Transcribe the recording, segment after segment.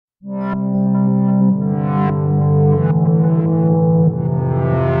Hello,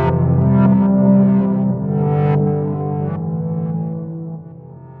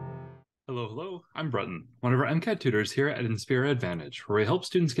 I'm Bretton, one of our MCAT tutors here at Inspira Advantage, where we help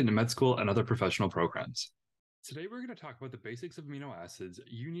students get into med school and other professional programs. Today, we're going to talk about the basics of amino acids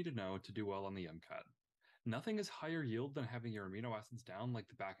you need to know to do well on the MCAT. Nothing is higher yield than having your amino acids down like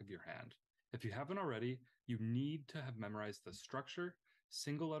the back of your hand. If you haven't already, you need to have memorized the structure,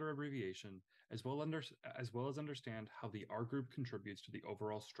 single letter abbreviation, as well as understand how the R group contributes to the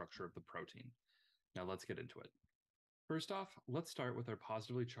overall structure of the protein. Now let's get into it. First off, let's start with our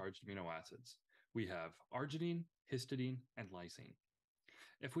positively charged amino acids. We have arginine, histidine, and lysine.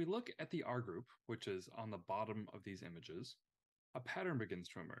 If we look at the R group, which is on the bottom of these images, a pattern begins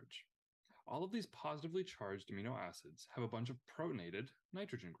to emerge. All of these positively charged amino acids have a bunch of protonated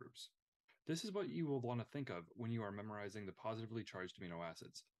nitrogen groups. This is what you will want to think of when you are memorizing the positively charged amino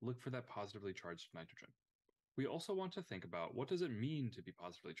acids. Look for that positively charged nitrogen. We also want to think about what does it mean to be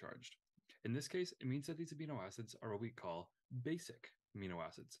positively charged. In this case, it means that these amino acids are what we call basic amino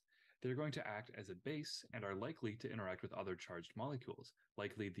acids. They're going to act as a base and are likely to interact with other charged molecules,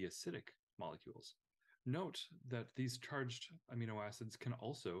 likely the acidic molecules. Note that these charged amino acids can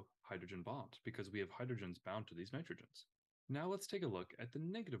also hydrogen bond because we have hydrogens bound to these nitrogens. Now let's take a look at the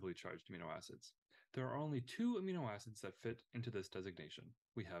negatively charged amino acids. There are only two amino acids that fit into this designation.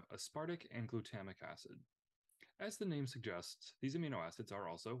 We have aspartic and glutamic acid. As the name suggests, these amino acids are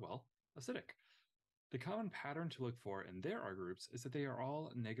also, well, acidic. The common pattern to look for in their R groups is that they are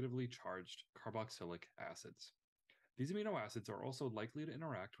all negatively charged carboxylic acids. These amino acids are also likely to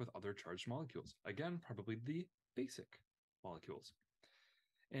interact with other charged molecules, again, probably the basic molecules.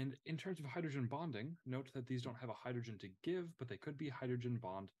 And in terms of hydrogen bonding, note that these don't have a hydrogen to give, but they could be hydrogen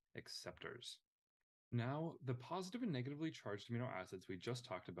bond acceptors. Now, the positive and negatively charged amino acids we just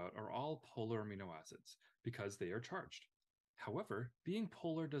talked about are all polar amino acids because they are charged. However, being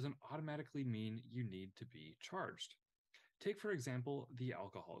polar doesn't automatically mean you need to be charged. Take, for example, the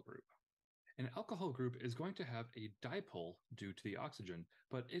alcohol group. An alcohol group is going to have a dipole due to the oxygen,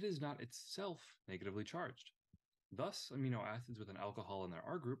 but it is not itself negatively charged. Thus, amino acids with an alcohol in their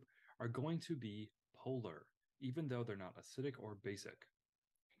R group are going to be polar, even though they're not acidic or basic.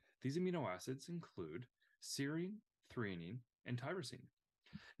 These amino acids include serine, threonine, and tyrosine.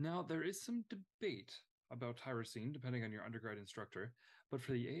 Now, there is some debate about tyrosine depending on your undergrad instructor, but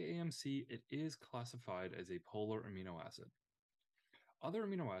for the AAMC, it is classified as a polar amino acid. Other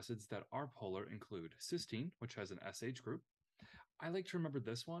amino acids that are polar include cysteine, which has an SH group. I like to remember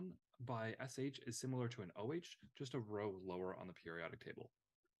this one by SH is similar to an OH, just a row lower on the periodic table.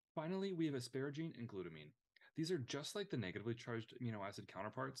 Finally, we have asparagine and glutamine. These are just like the negatively charged amino acid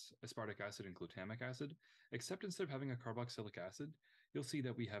counterparts, aspartic acid and glutamic acid, except instead of having a carboxylic acid, you'll see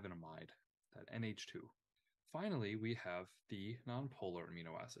that we have an amide, that NH2. Finally, we have the nonpolar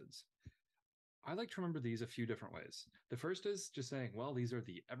amino acids. I like to remember these a few different ways. The first is just saying, well, these are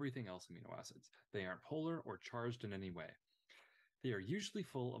the everything else amino acids. They aren't polar or charged in any way. They are usually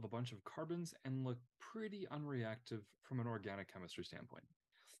full of a bunch of carbons and look pretty unreactive from an organic chemistry standpoint.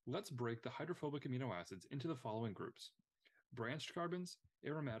 Let's break the hydrophobic amino acids into the following groups: branched carbons,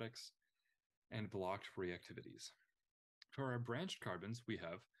 aromatics, and blocked reactivities. For our branched carbons, we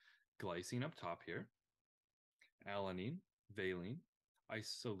have glycine up top here, alanine, valine,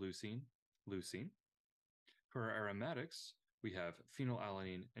 isoleucine, leucine. For our aromatics, we have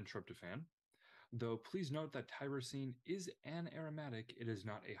phenylalanine and tryptophan. Though please note that tyrosine is an aromatic, it is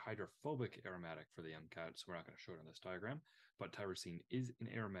not a hydrophobic aromatic for the MCAT, so we're not going to show it on this diagram, but tyrosine is an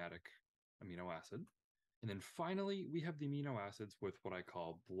aromatic amino acid. And then finally, we have the amino acids with what I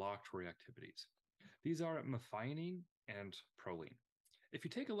call blocked reactivities. These are methionine and proline. If you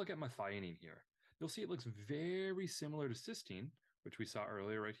take a look at methionine here, you'll see it looks very similar to cysteine, which we saw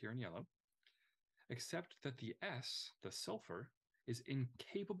earlier right here in yellow, except that the S, the sulfur, is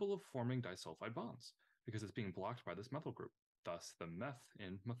incapable of forming disulfide bonds because it's being blocked by this methyl group, thus the meth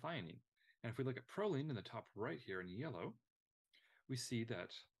in methionine. And if we look at proline in the top right here in yellow, we see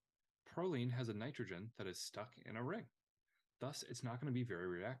that proline has a nitrogen that is stuck in a ring. Thus, it's not going to be very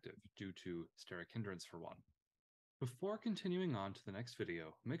reactive due to steric hindrance for one. Before continuing on to the next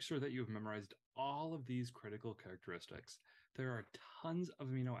video, make sure that you have memorized all of these critical characteristics. There are tons of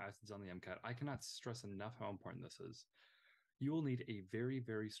amino acids on the MCAT. I cannot stress enough how important this is. You will need a very,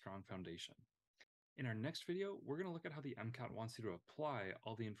 very strong foundation. In our next video, we're going to look at how the MCAT wants you to apply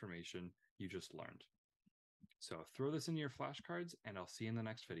all the information you just learned. So throw this into your flashcards, and I'll see you in the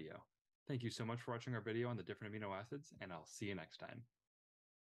next video. Thank you so much for watching our video on the different amino acids, and I'll see you next time.